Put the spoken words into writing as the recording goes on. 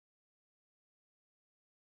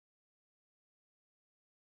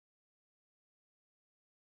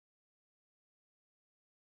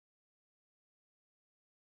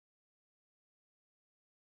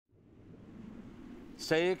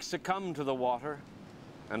Ceyx succumbed to the water,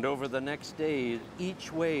 and over the next days,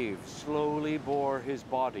 each wave slowly bore his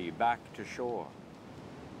body back to shore.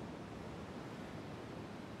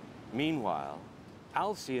 Meanwhile,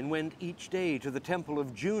 Alcyone went each day to the temple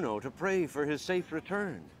of Juno to pray for his safe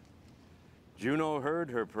return. Juno heard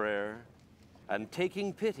her prayer, and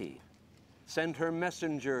taking pity, sent her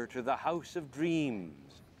messenger to the House of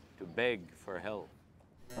Dreams to beg for help.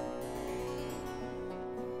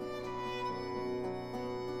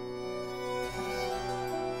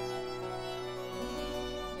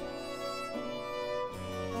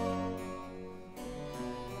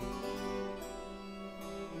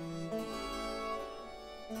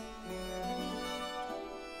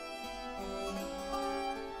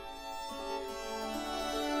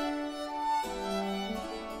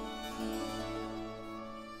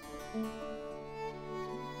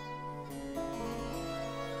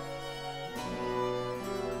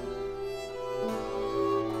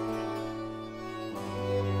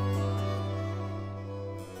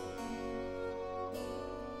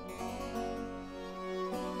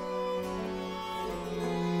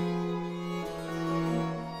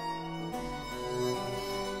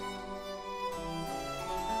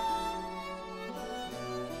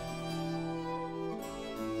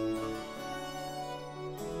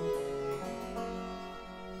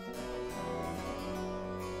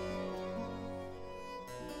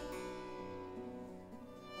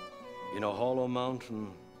 In a hollow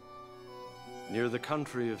mountain, near the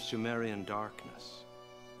country of Sumerian darkness,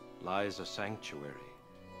 lies a sanctuary,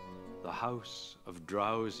 the house of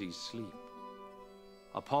drowsy sleep.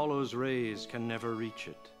 Apollo's rays can never reach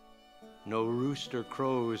it. No rooster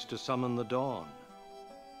crows to summon the dawn.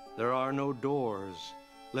 There are no doors,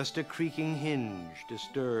 lest a creaking hinge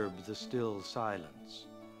disturb the still silence.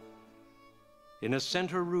 In a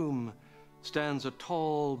center room stands a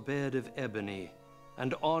tall bed of ebony,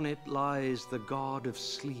 and on it lies the god of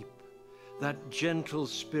sleep, that gentle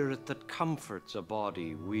spirit that comforts a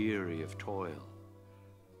body weary of toil.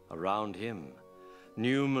 Around him,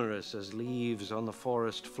 numerous as leaves on the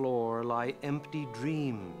forest floor, lie empty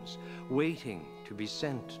dreams, waiting to be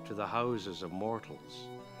sent to the houses of mortals.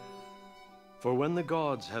 For when the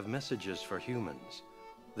gods have messages for humans,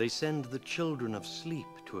 they send the children of sleep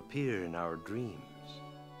to appear in our dreams.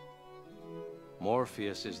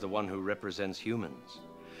 Morpheus is the one who represents humans.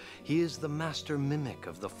 He is the master mimic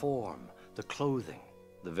of the form, the clothing,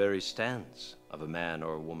 the very stance of a man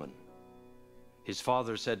or woman. His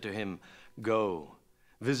father said to him, "Go,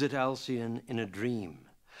 visit Alcyone in a dream.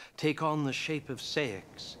 Take on the shape of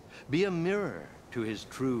Ceyx. Be a mirror to his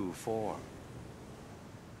true form."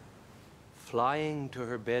 Flying to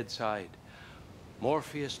her bedside,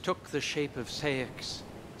 Morpheus took the shape of Ceyx,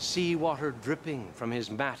 sea water dripping from his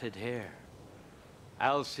matted hair.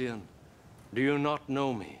 "Alcyone, do you not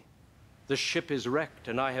know me? The ship is wrecked,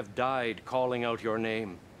 and I have died calling out your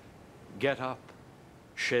name. Get up,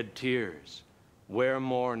 shed tears, wear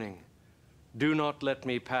mourning. Do not let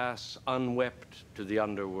me pass unwept to the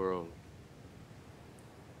underworld."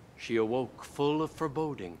 She awoke full of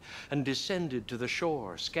foreboding and descended to the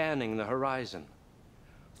shore, scanning the horizon.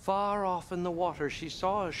 Far off in the water she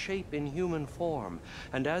saw a shape in human form,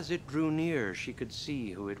 and as it drew near she could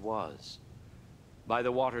see who it was. By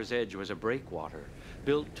the water's edge was a breakwater,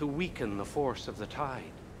 built to weaken the force of the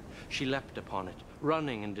tide. She leapt upon it,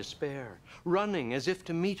 running in despair, running as if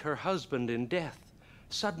to meet her husband in death.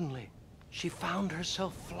 Suddenly, she found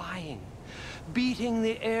herself flying, beating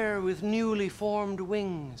the air with newly formed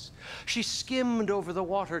wings. She skimmed over the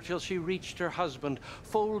water till she reached her husband,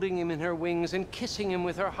 folding him in her wings and kissing him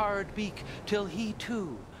with her hard beak, till he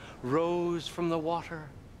too rose from the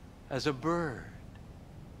water as a bird.